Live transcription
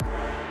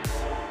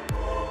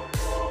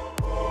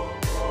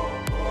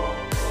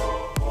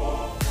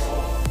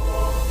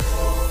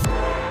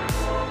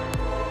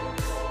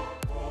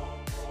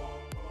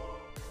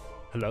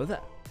Hello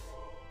there.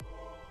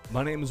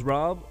 My name is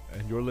Rob,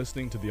 and you're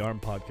listening to the ARM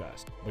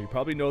Podcast. Well, you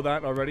probably know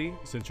that already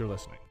since you're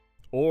listening.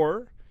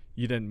 Or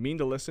you didn't mean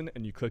to listen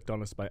and you clicked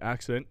on us by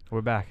accident,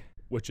 We're back.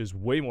 which is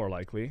way more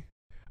likely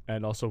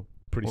and also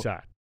pretty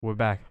sad. We're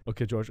back.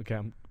 Okay, George,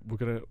 we're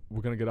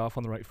gonna get off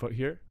on the right foot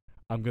here.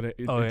 I'm gonna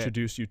Oh, yeah.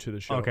 introduce you to the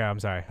show. Okay, I'm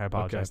sorry. I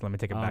apologize. Let me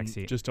take a back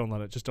seat. Just don't let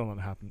it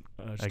happen.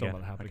 Don't let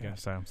it happen again.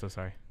 Sorry, I'm so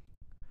sorry.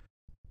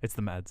 It's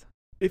the meds.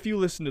 If you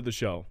listen to the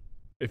show,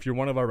 if you're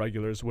one of our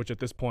regulars, which at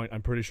this point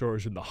I'm pretty sure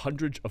is in the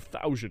hundreds of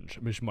thousands,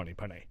 Mish Money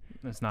Penny.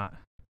 It's not.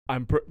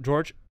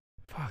 George,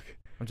 fuck.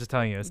 I'm just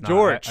telling you, it's not.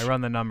 George, I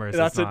run the numbers.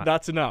 That's it's it. not.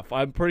 That's enough.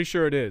 I'm pretty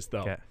sure it is,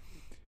 though. Okay.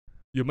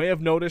 You may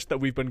have noticed that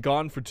we've been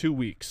gone for 2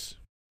 weeks.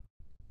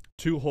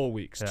 2 whole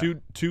weeks. Yeah.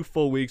 Two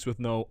full weeks with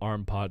no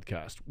ARM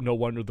podcast. No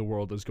wonder the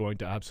world is going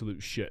to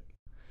absolute shit.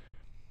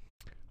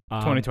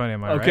 2020,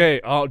 am I right?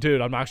 Okay. Oh,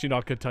 dude, I'm actually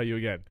not going to tell you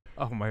again.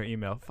 Oh, my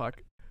email.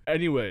 Fuck.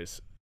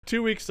 Anyways,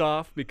 2 weeks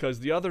off because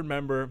the other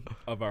member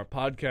of our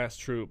podcast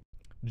troupe,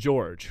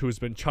 George, who's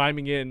been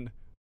chiming in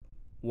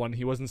when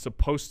he wasn't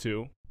supposed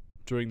to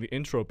during the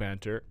intro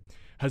banter,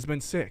 has been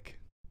sick.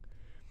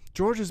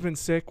 George has been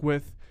sick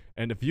with,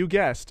 and if you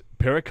guessed,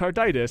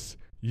 pericarditis,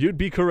 you'd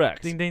be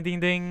correct. Ding, ding, ding,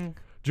 ding.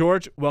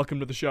 George, welcome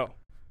to the show.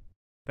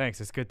 Thanks.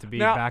 It's good to be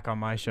Now- back on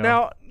my show.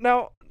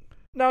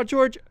 Now,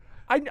 George,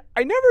 I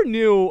never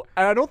knew,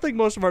 and I don't think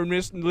most of our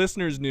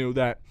listeners knew,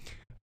 that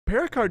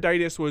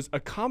pericarditis was a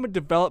common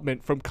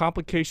development from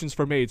complications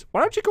from AIDS.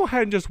 Why don't you go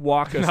ahead and just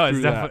walk us no,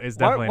 through that? it's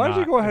definitely Why not.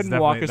 don't you go ahead It's and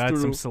walk us definitely-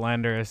 through?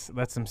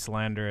 That's some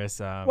slanderous.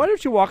 Why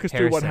don't you walk us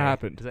through what hearsay.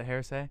 happened? Is that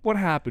hearsay? What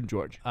happened,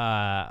 George?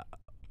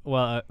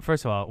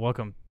 First of all,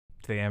 welcome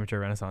to the Amateur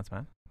Renaissance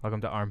Man.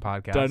 Welcome to ARM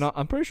Podcast. Did I not?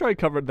 I'm pretty sure I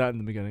covered that in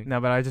the beginning.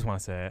 No, but I just want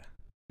to say it.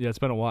 Yeah, it's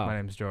been a while. My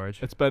name's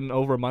George. It's been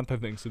over a month, I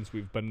think, since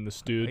we've been in the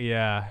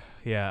studio.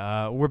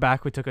 Yeah. We're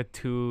back. We took a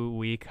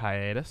 2-week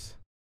hiatus.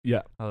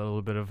 Yeah, A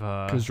little bit of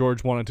because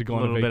George wanted to go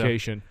on a little bit of-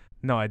 vacation.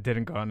 No, I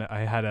didn't go on.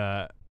 I had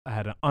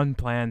an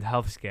unplanned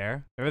health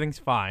scare. Everything's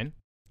fine.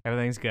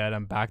 Everything's good.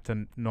 I'm back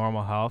to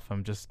normal health.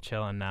 I'm just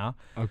chilling now.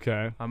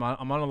 Okay. I'm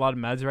on a lot of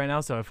meds right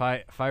now. So if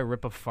I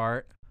rip a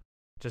fart,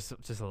 just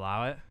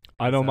allow it.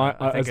 I don't mind.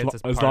 I think it's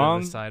as part of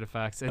long. the side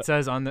effects. It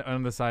says on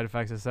the side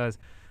effects. It says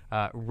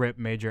rip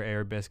major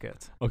air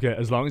biscuits. Okay,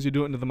 as long as you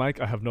do it into the mic,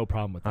 I have no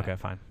problem with that. Okay,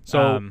 fine.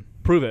 So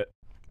prove it.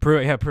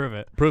 prove it. Yeah, prove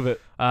it. Prove it.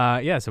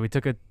 Yeah. So we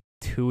took a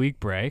 2-week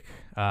break.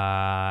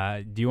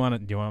 Do you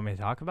want me to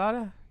talk about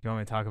it? Do you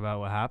want me to talk about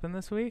what happened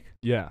this week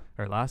Yeah.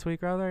 or last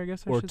week rather? I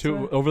guess. I Or should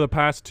two say? over the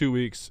past 2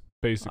 weeks,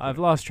 basically. I've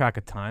lost track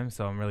of time,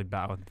 so I'm really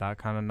bad with that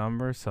kind of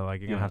number. So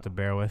like you're gonna Yeah. have to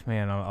bear with me,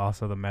 and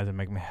also the meds are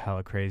making me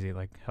hella crazy,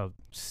 like hella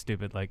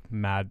stupid, like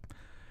mad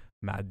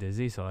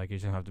dizzy. So like you're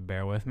just gonna have to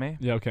bear with me.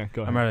 Yeah. Okay.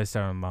 Go ahead. I'm really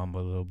starting to mumble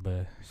a little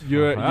bit.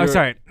 You're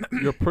sorry.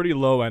 You're pretty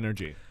low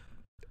energy,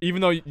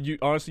 even though you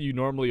honestly you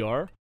normally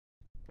are.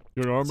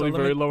 You're normally let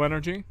very me- low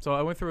energy. So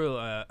I went through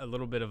a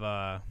little bit of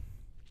a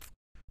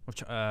what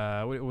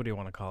do you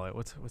want to call it?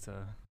 What's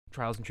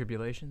trials and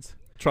tribulations?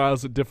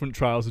 Different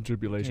trials and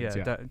tribulations.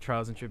 Yeah.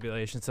 Trials and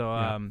tribulations. So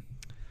Yeah.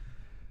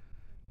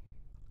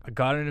 I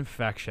got an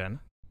infection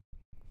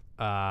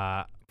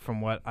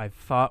from what I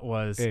thought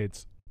was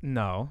AIDS.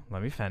 no,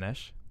 let me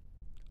finish.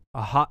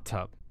 A hot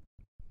tub.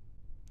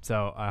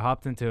 So I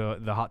hopped into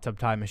the hot tub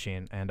time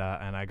machine and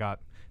I got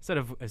instead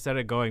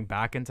of going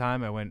back in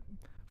time, I went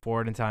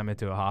forward in time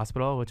into a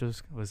hospital, which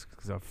was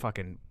a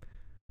fucking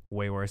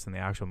way worse than the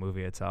actual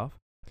movie itself.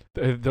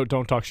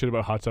 Don't talk shit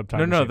about hot tub time.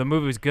 No, machine. the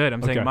movie was good.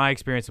 I'm Okay. saying my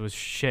experience was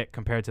shit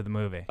compared to the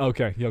movie.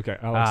 Okay. Yeah, okay.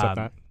 I'll accept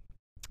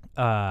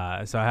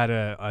that. So I had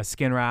a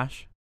skin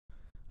rash,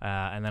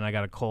 and then I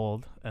got a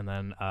cold, and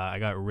then I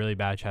got really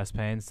bad chest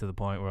pains to the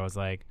point where I was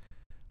like,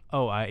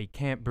 oh, I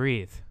can't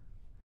breathe.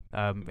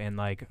 And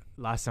like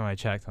last time I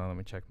checked, let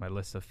me check my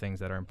list of things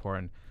that are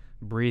important.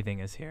 Breathing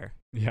is here.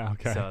 Yeah.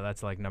 Okay. So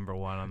that's like number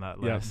 1 on that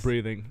yeah. list.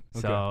 Breathing.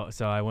 Okay.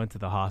 So I went to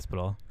the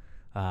hospital.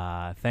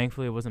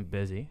 Thankfully, it wasn't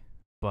busy,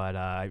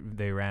 but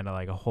they ran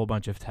like a whole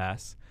bunch of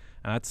tests,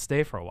 and I had to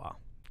stay for a while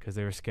because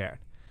they were scared.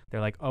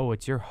 They're like, "Oh,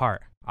 it's your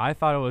heart." I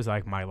thought it was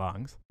like my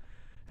lungs,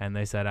 and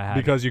they said I had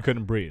Because you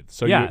couldn't breathe.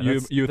 So Yeah, you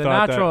that's you the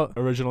thought natural- that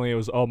originally it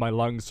was my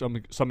lungs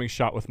something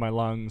shot with my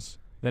lungs.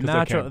 the 'cause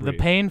they can't the breathe.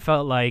 pain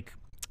felt like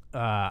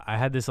I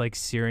had this like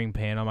searing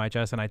pain on my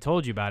chest, and I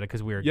told you about it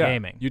because we were Yeah.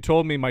 gaming. You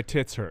told me my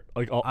tits hurt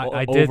like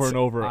I did over and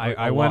over.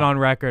 I went on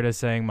record as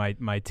saying my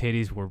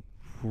titties were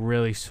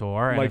really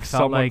sore, and like it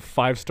felt someone like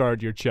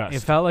 5-starred your chest. it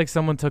felt like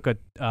someone took a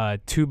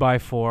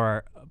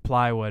 2x4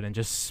 plywood and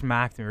just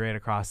smacked me right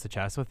across the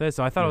chest with it.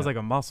 So I thought it was Yeah. like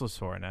a muscle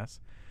soreness.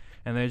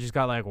 And then it just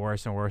got like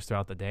worse and worse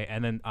throughout the day.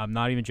 And then I'm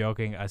not even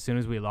joking. As soon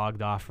as we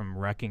logged off from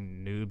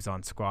wrecking noobs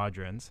on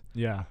Squadrons,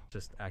 Yeah.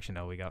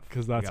 we got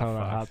 'Cause that's we got how that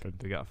fucked. happened.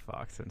 We got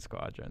fucked in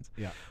Squadrons.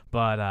 Yeah.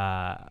 But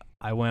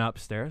I went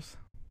upstairs,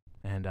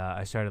 and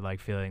I started like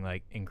feeling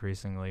like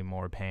increasingly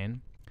more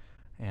pain,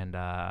 and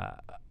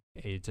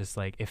it just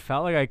like it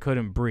felt like I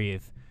couldn't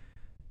breathe.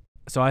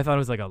 So I thought it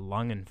was like a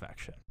lung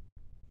infection.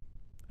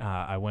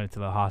 I went to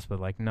the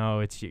hospital like, no,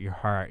 it's your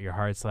heart. Your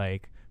heart's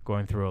like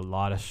going through a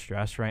lot of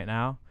stress right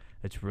now,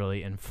 it's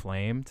really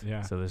inflamed.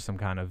 Yeah. So there's some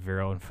kind of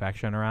viral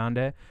infection around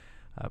it,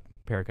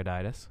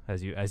 pericarditis,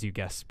 as you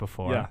guessed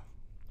before. Yeah.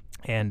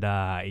 And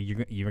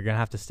you're gonna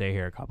have to stay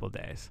here a couple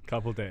days,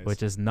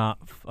 which is not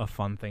a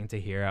fun thing to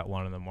hear at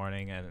 1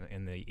 a.m. and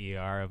in the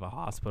ER of a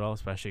hospital,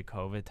 especially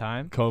COVID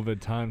time.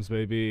 COVID times,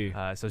 baby.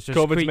 So it's just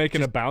COVID's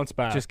making a bounce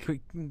back.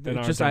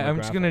 I'm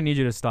just gonna need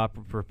you to stop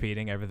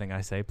repeating everything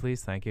I say,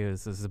 please. Thank you.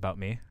 This is about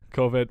me.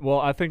 COVID. Well,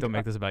 I think Don't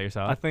make this about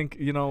yourself. I think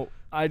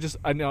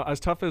I know as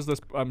tough as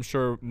this, I'm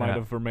sure might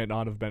have or may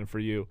not have been for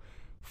you.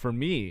 For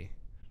me,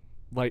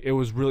 like it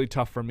was really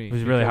tough for me. It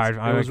was really hard.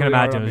 I can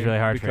imagine it was really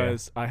hard for you.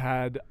 Because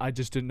I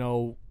just didn't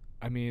know.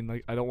 I mean,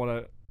 like I don't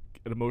want to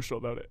get emotional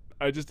about it.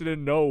 I just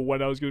didn't know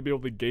when I was going to be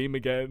able to game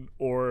again,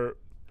 or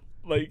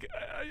like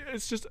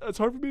it's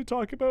hard for me to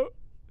talk about.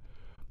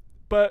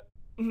 But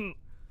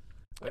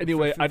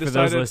anyway, I decided. For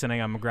those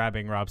listening, I'm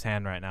grabbing Rob's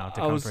hand right now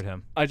to comfort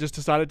him. I just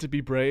decided to be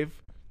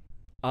brave,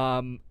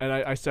 and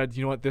I said,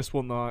 you know what, this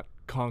will not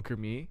conquer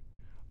me.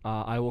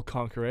 I will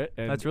conquer it.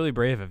 And that's really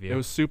brave of you. It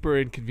was super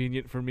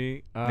inconvenient for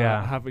me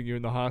having you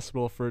in the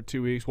hospital for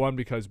 2 weeks. One,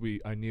 because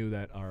I knew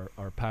that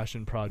our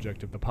passion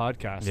project of the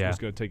podcast was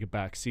going to take a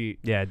back seat.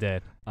 Yeah, it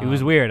did. It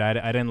was weird. I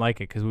didn't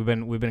like it because we've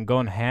been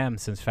going ham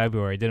since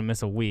February. Didn't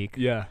miss a week.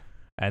 Yeah.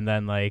 And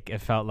then like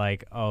it felt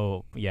like,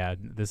 oh yeah,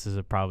 this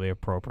is probably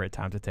appropriate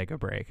time to take a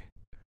break.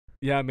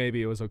 Yeah,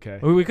 maybe it was okay.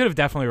 We could have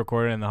definitely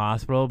recorded in the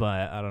hospital,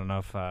 but I don't know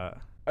if.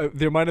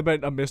 There might have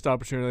been a missed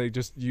opportunity.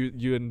 Just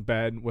you in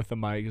bed with the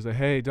mic. He's like,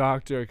 "Hey,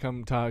 doctor,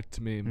 come talk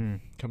to me.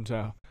 Come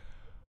to."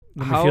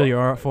 Let me feel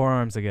your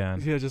forearms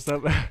again. Yeah, just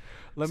let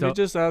me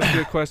just ask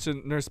you a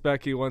question, Nurse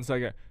Becky. 1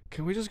 second.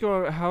 Can we just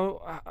go?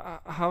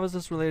 How is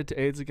this related to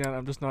AIDS again?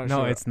 I'm just not sure.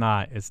 No, it's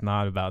not. It's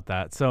not about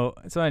that. So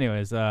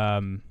anyways,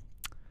 that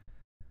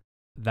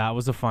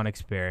was a fun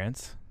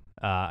experience.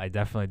 I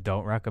definitely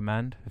don't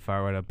recommend. If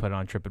I were to put it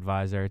on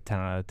TripAdvisor, 10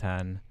 out of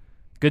 10.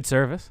 Good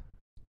service.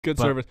 Good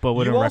service. But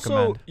wouldn't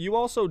recommend. You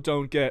also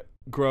don't get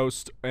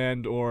grossed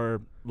and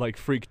or like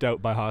freaked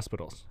out by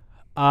hospitals.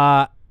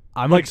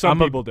 Some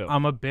people do.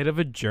 I'm a bit of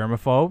a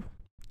germaphobe.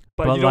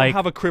 But you don't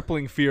have a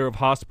crippling fear of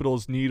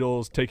hospitals,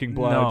 needles, taking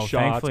blood,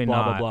 shots, blah,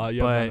 not. blah,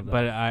 blah.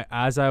 But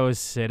as I was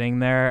sitting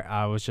there,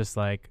 I was just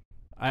like,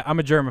 I'm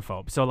a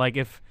germaphobe. So like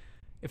if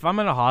I'm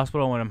in a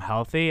hospital when I'm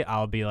healthy,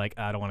 I'll be like,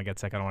 I don't want to get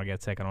sick. I don't want to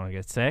get sick. I don't want to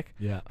get sick.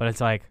 Yeah. But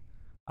it's like,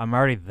 I'm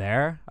already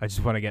there. I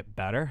just want to get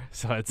better.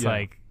 So it's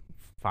like,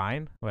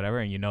 fine, whatever.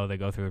 And they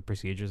go through the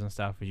procedures and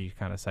stuff, but you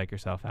kind of psych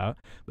yourself out.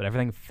 But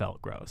everything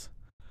felt gross.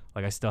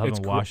 Like I still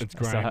haven't washed. It's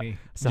grimy.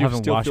 Still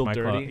haven't washed my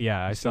dirty? clothes.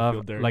 Yeah, I still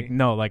have dirty?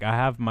 I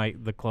have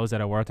the clothes that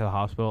I wore to the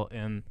hospital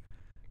in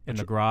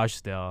the garage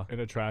still.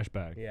 In a trash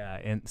bag. Yeah,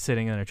 and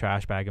sitting in a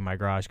trash bag in my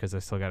garage because I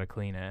still got to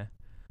clean it.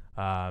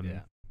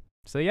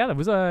 So yeah, that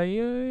was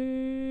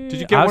Did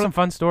you get some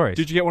fun stories?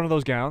 Did you get one of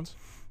those gowns?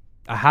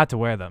 I had to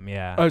wear them,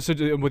 yeah. Oh, so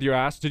with your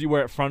ass, did you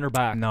wear it front or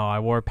back? No, I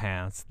wore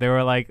pants. They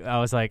were like, I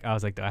was like,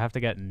 do I have to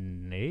get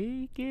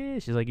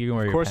naked? She's like, you can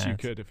wear your pants. Of course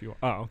you could if you want.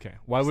 Oh, okay.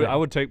 Why would I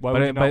would take? Why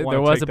would you not but want there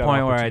to was take a that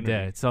point where I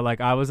opportunity? did. So like,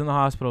 I was in the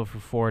hospital for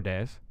 4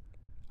 days.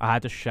 I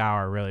had to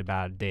shower really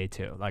bad day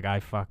 2. Like I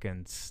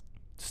fucking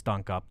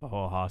stunk up the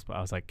whole hospital.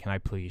 I was like, can I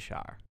please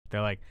shower?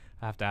 They're like,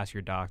 I have to ask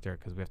your doctor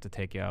because we have to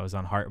take you. I was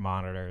on heart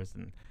monitors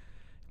and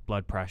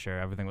blood pressure.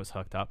 Everything was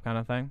hooked up, kind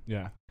of thing.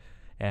 Yeah.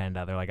 And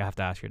they're like, I have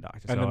to ask your doctor.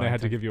 And so then they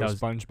had to give you a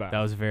sponge bath. That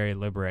was very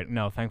liberating.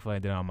 No, thankfully I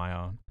did it on my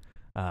own.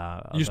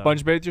 You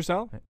sponge bathed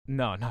yourself?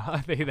 No.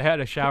 They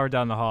had a shower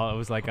down the hall. It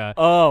was like a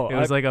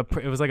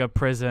it was like a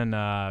prison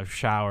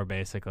shower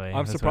basically.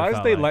 I'm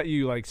surprised they let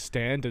you like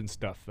stand and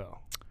stuff though.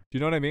 Do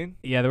you know what I mean?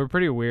 Yeah, they were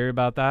pretty weird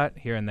about that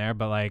here and there,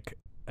 but like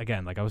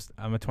again, like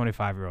I'm a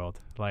 25-year-old.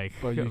 Like,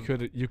 well, you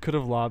could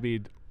have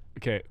lobbied.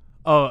 Okay.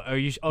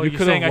 You're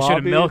saying I should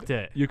have milked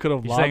it. You could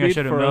have lobbied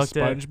for a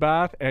sponge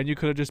bath, and you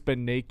could have just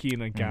been naked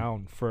in a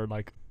gown for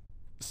like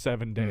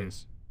 7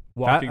 days,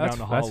 walking down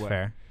the hallway. That's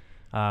fair.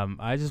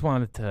 I just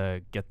wanted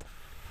to get the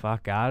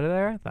fuck out of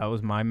there. That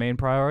was my main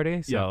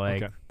priority. So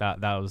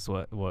that was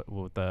what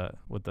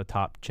the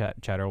top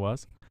cheddar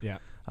was. Yeah.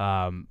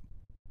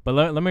 But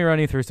let me run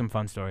you through some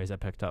fun stories I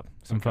picked up.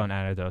 Some fun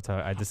anecdotes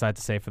I decided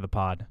to say for the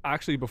pod.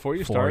 Actually, before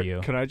you start,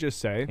 can I just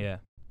say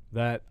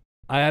that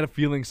I had a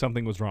feeling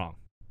something was wrong.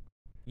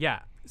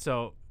 Yeah,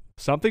 so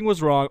something was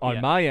wrong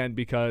on my end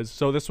because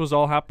this was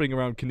all happening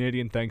around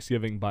Canadian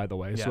Thanksgiving, by the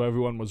way. Yeah. So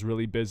everyone was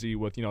really busy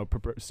with,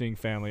 seeing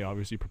family,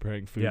 obviously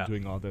preparing food,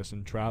 doing all this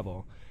and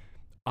travel.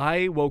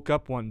 I woke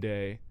up one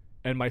day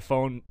and my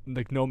phone,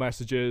 like no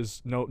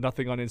messages,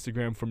 nothing on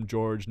Instagram from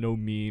George, no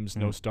memes,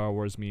 no Star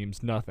Wars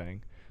memes,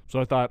 nothing. So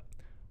I thought,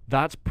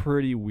 that's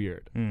pretty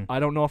weird. I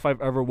don't know if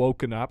I've ever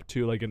woken up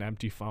to like an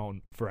empty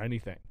phone for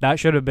anything. That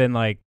should have been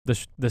like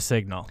the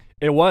signal.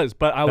 It was,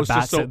 but I was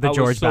so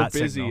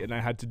busy signal. And I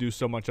had to do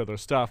so much other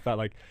stuff that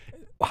like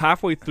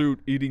halfway through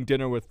eating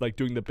dinner with like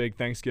doing the big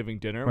Thanksgiving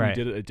dinner, we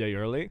did it a day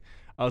early.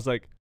 I was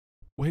like,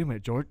 wait a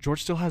minute,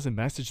 George still hasn't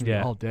messaged me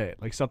all day.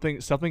 Like something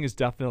is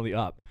definitely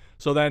up.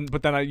 So then,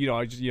 but then I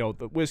just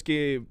the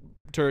whiskey,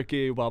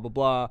 turkey, blah blah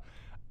blah.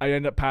 I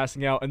end up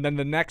passing out, and then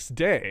the next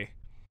day,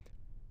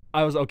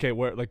 I was okay.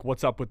 Where like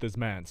what's up with this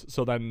man's?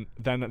 So then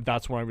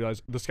that's when I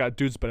realized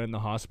dude's been in the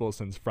hospital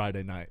since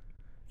Friday night.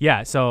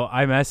 Yeah, so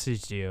I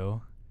messaged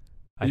you.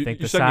 I think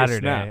you the sent me a Saturday.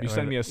 snap. You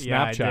sent me a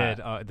Snapchat.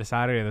 Yeah, I did. The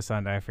Saturday or the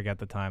Sunday, I forget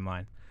the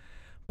timeline.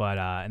 But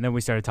and then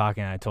we started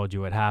talking, and I told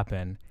you what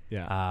happened.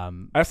 Yeah.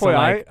 So FYI,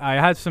 like, I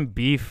had some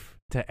beef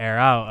to air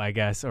out, I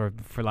guess, or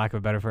for lack of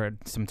a better word,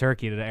 some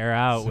turkey to air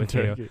out with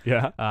you.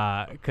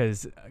 Yeah.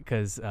 Because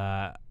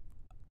I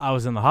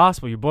was in the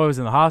hospital. Your boy was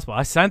in the hospital.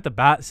 I sent the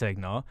bat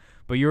signal,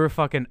 but you were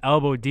fucking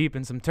elbow deep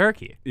in some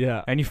turkey.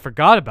 Yeah. And you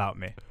forgot about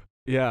me.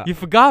 Yeah. You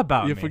forgot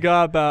about me. You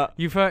forgot about.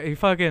 You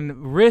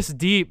fucking wrist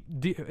deep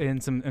in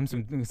some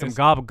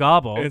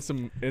gobble. And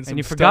some and stuffing.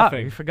 you forgot.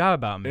 You forgot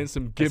about me. And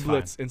some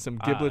giblets and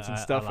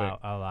stuffing.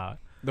 I'll allow it.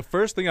 The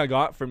first thing I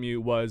got from you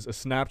was a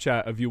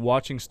Snapchat of you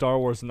watching Star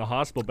Wars in the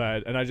hospital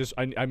bed, and I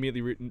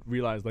immediately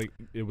realized like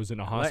it was in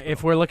a hospital.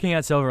 If we're looking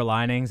at silver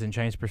linings and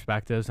change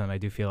perspectives, and I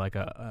do feel like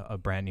a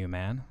brand new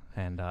man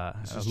and a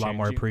lot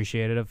more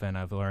appreciative, and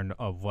I've learned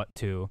of what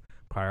to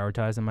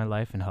prioritize in my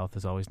life, and health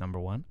is always number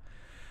one.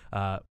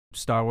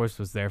 Star Wars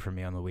was there for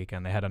me on the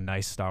weekend. They had a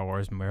nice Star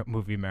Wars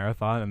movie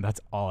marathon, and that's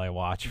all I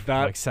watched for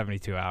like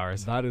 72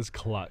 hours. That is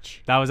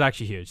clutch. That was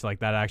actually huge. Like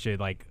that actually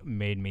like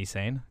made me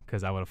sane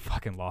because I would have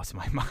fucking lost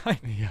my mind.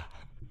 Yeah.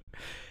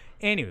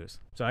 Anyways,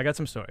 so I got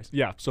some stories.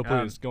 Yeah. So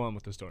please go on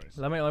with the stories.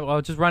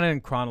 I'll just run it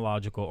in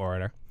chronological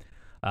order.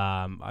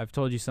 I've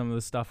told you some of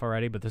the stuff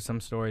already, but there's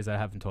some stories I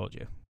haven't told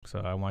you. So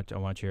I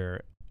want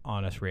your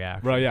honest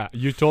reaction. Right. Yeah.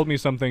 You told me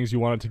some things you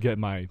wanted to get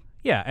my.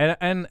 Yeah,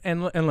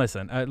 and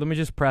listen. Let me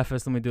just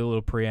preface. Let me do a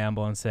little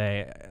preamble and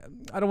say,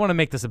 I don't want to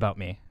make this about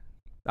me.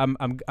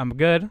 I'm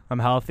good. I'm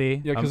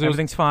healthy. Yeah, because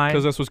everything's fine.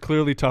 Because this was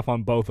clearly tough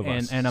on both of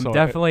us. And I'm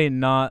definitely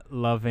not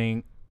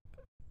loving.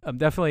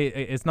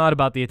 It's not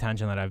about the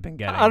attention that I've been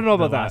getting. I don't know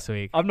about that. Last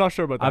week. I'm not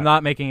sure about that. I'm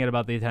not making it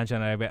about the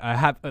attention I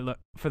have. Look,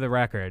 for the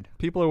record,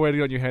 people are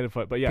waiting on you hand and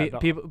foot. But yeah,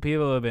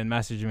 people have been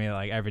messaging me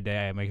like every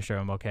day, making sure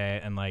I'm okay,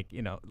 and like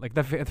like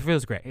that. It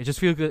feels great. It just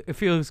feels good. It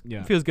feels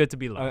good to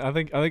be loved. I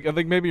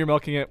think maybe you're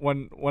milking it.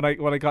 When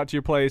I got to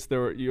your place,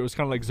 it was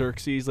kind of like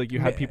Xerxes. Like you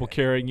had people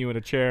carrying you in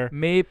a chair.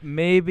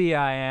 Maybe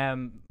I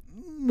am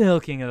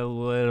milking it a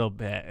little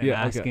bit and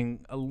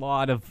asking a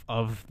lot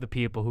of the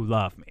people who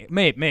love me.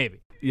 Maybe.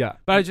 Yeah,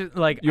 but I just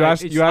like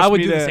I would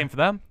do the same for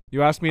them.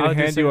 You asked me to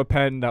hand you a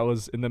pen that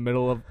was in the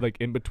middle of like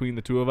in between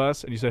the two of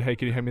us, and you said, "Hey,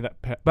 can you hand me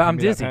that pen?" But I'm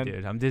dizzy,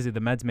 dude. I'm dizzy. The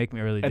meds make me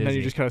really dizzy. And then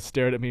you just kind of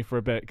stared at me for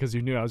a bit because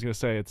you knew I was gonna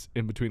say it's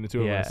in between the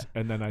two of us.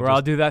 And then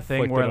I'll do that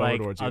thing where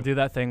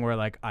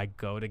like I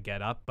go to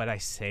get up, but I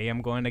say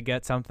I'm going to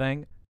get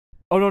something.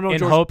 Oh no! In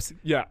George, hopes,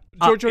 yeah,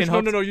 George.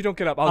 No! You don't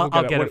get up. I'll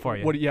get it for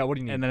you. What do you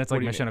need? And then it's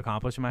like mission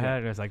accomplished in my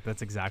head. And it's like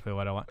that's exactly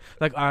what I want.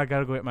 Like I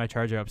gotta go get my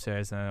charger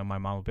upstairs, and my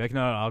mom will be like,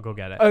 "No, I'll go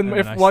get it." And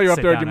if while you're up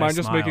there, do you mind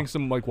just making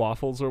some like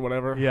waffles or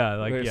whatever?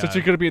 Yeah, since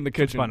you're gonna be in the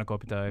kitchen, might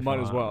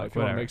as well. If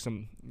you want to make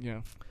some, yeah.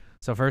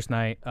 So first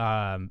night,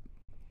 I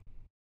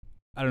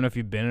don't know if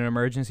you've been in an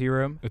emergency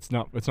room. It's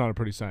not a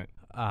pretty sight.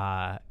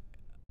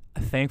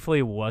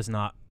 Thankfully, was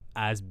not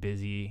as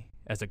busy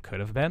as it could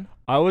have been.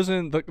 I was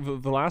in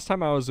the last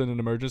time I was in an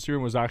emergency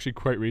room was actually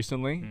quite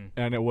recently,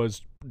 and it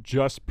was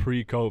just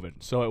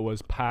pre-COVID, so it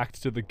was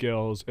packed to the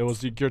gills. It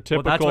was your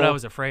typical. Well, that's what I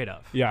was afraid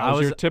of. Yeah, it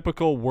was your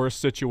typical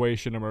worst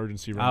situation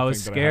emergency room. I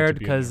was scared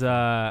because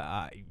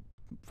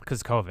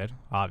COVID,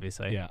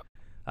 obviously. Yeah.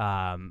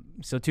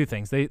 So two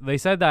things. They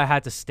said that I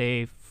had to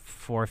stay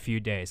for a few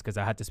days because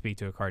I had to speak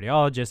to a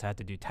cardiologist. I had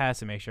to do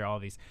tests and make sure all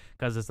these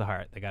because it's the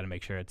heart. They got to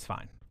make sure it's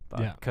fine.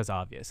 Because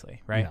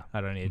obviously, right? Yeah.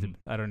 I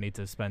don't need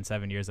to spend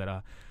 7 years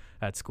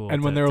at school.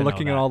 And when they were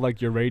looking at all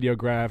like your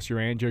radiographs, your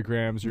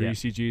angiograms, your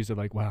ECGs, they're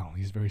like, "Wow,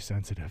 he's very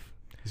sensitive.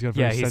 He's got a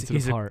very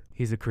sensitive heart.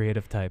 He's a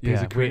creative type. Yeah,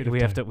 he's a creative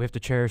we type. have to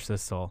cherish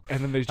this soul." And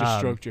then they just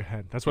stroked your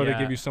head. That's why they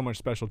give you so much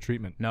special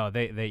treatment. No,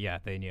 they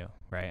knew,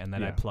 right? And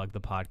then I plugged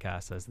the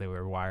podcast as they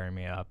were wiring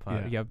me up.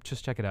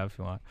 Just check it out if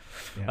you want.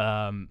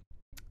 Yeah.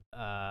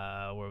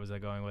 Where was I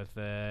going with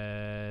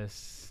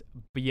this?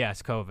 But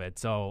yes, COVID.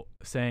 So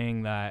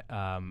saying that,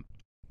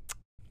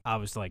 I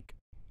was like,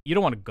 you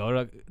don't want to go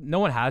to. No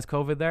one has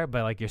COVID there,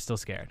 but like you're still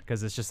scared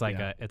because it's just like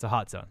it's a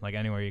hot zone, like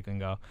anywhere you can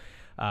go.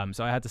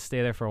 So I had to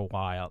stay there for a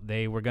while.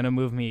 They were gonna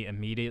move me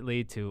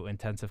immediately to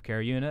intensive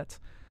care unit,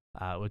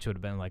 which would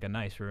have been like a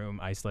nice room,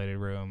 isolated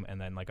room,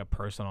 and then like a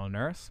personal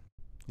nurse.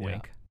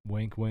 Wink,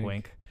 wink, wink,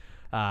 wink.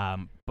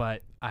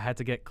 But I had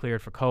to get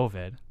cleared for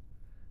COVID.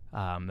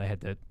 They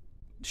had to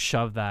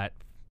shove that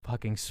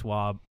fucking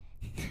swab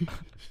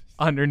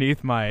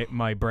underneath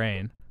my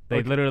brain.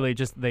 They literally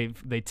just they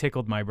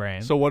tickled my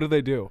brain. So what do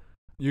they do?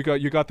 You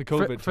got the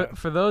COVID test.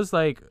 For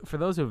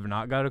those who have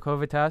not got a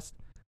COVID test,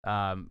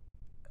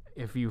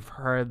 if you've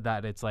heard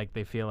that it's like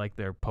they feel like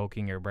they're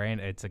poking your brain,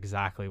 it's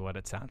exactly what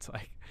it sounds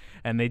like.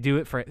 And they do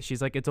it for.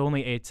 She's like, it's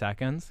only 8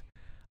 seconds.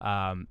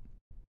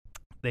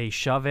 They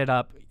shove it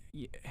up.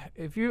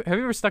 Have you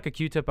ever stuck a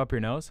Q-tip up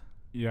your nose?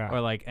 Yeah. Or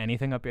like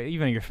anything up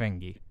even your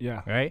fingy.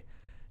 Yeah. Right.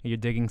 You're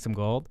digging some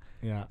gold.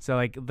 Yeah. So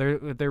like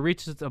there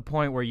reaches a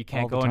point where you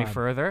can't go any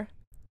further.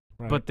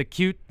 Right. but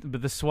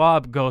the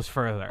swab goes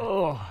further.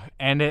 Oh,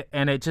 And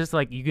it just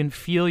like you can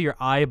feel your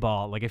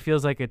eyeball, like it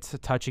feels like it's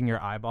touching your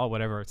eyeball,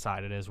 whatever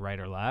side it is, right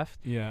or left.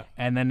 yeah.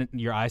 And then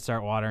your eyes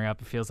start watering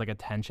up. It feels like a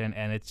tension,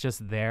 and it's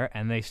just there.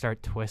 And they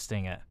start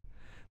twisting it.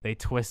 They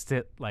twist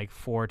it like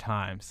 4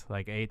 times,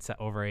 like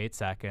over 8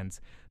 seconds,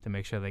 to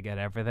make sure they get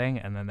everything,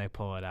 and then they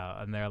pull it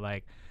out. And they're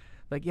like,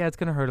 yeah, it's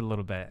gonna hurt a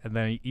little bit. And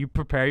then you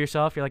prepare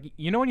yourself. You're like,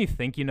 when you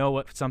think you know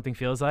what something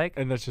feels like,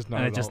 And that's just not.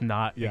 and at it's just all.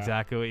 not Yeah.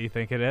 exactly what you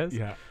think it is.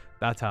 Yeah.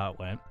 That's how it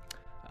went.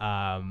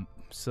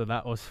 So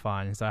that was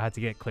fun. So I had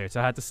to get cleared.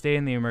 So I had to stay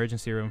in the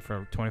emergency room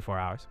for 24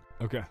 hours.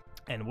 Okay.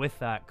 And with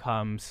that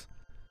comes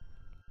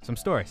some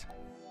stories.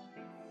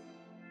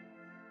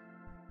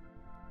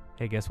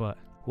 Hey, guess what?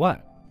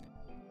 What?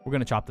 We're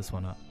gonna chop this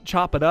one up.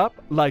 Chop it up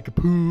like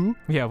poo.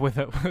 Yeah, with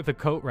a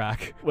coat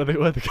rack. Wait,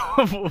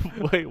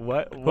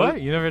 what?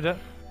 What? You never done?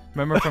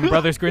 Remember from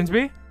Brothers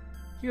Grimsby?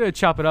 You gotta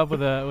chop it up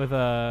with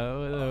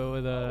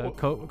a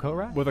coat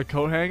rack. With a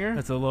coat hanger?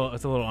 It's a little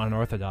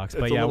unorthodox,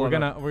 but It's a yeah,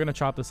 little we're gonna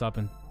chop this up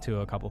into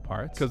a couple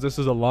parts. Because this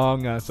is a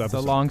long ass It's episode.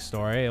 a long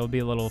story. It'll be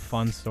a little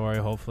fun story.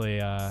 Hopefully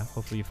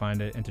you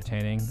find it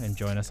entertaining and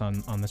join us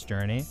on this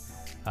journey.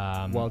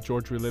 While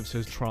George relives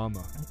his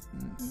trauma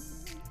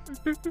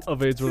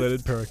of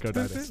AIDS-related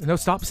pericarditis. No,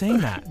 stop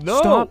saying that. No,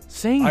 Stop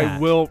saying that. I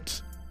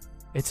will't.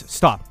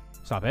 Stop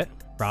it,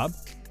 Rob.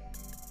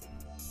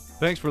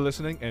 Thanks for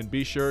listening, and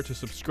be sure to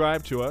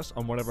subscribe to us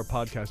on whatever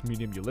podcast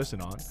medium you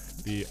listen on.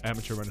 The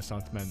Amateur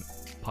Renaissance Men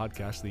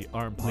podcast, the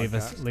ARM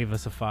podcast. Leave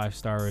us a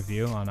 5-star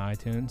review on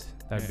iTunes.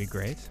 That'd be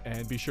great.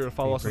 And be sure to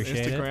follow us on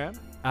Appreciate it. Instagram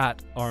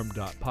at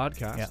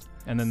arm.podcast. Yeah.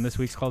 And then this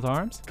week's Call to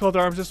Arms. Call to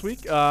Arms this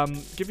week.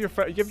 Give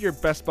your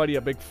best buddy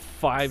a big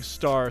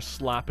 5-star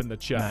slap in the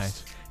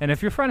chest. Nice. And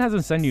if your friend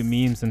hasn't sent you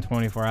memes in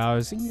 24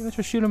 hours,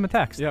 just shoot them a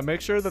text. Yeah, make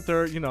sure that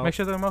they're, Make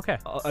sure that I'm okay.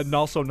 and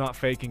also not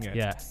faking it.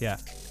 Yeah.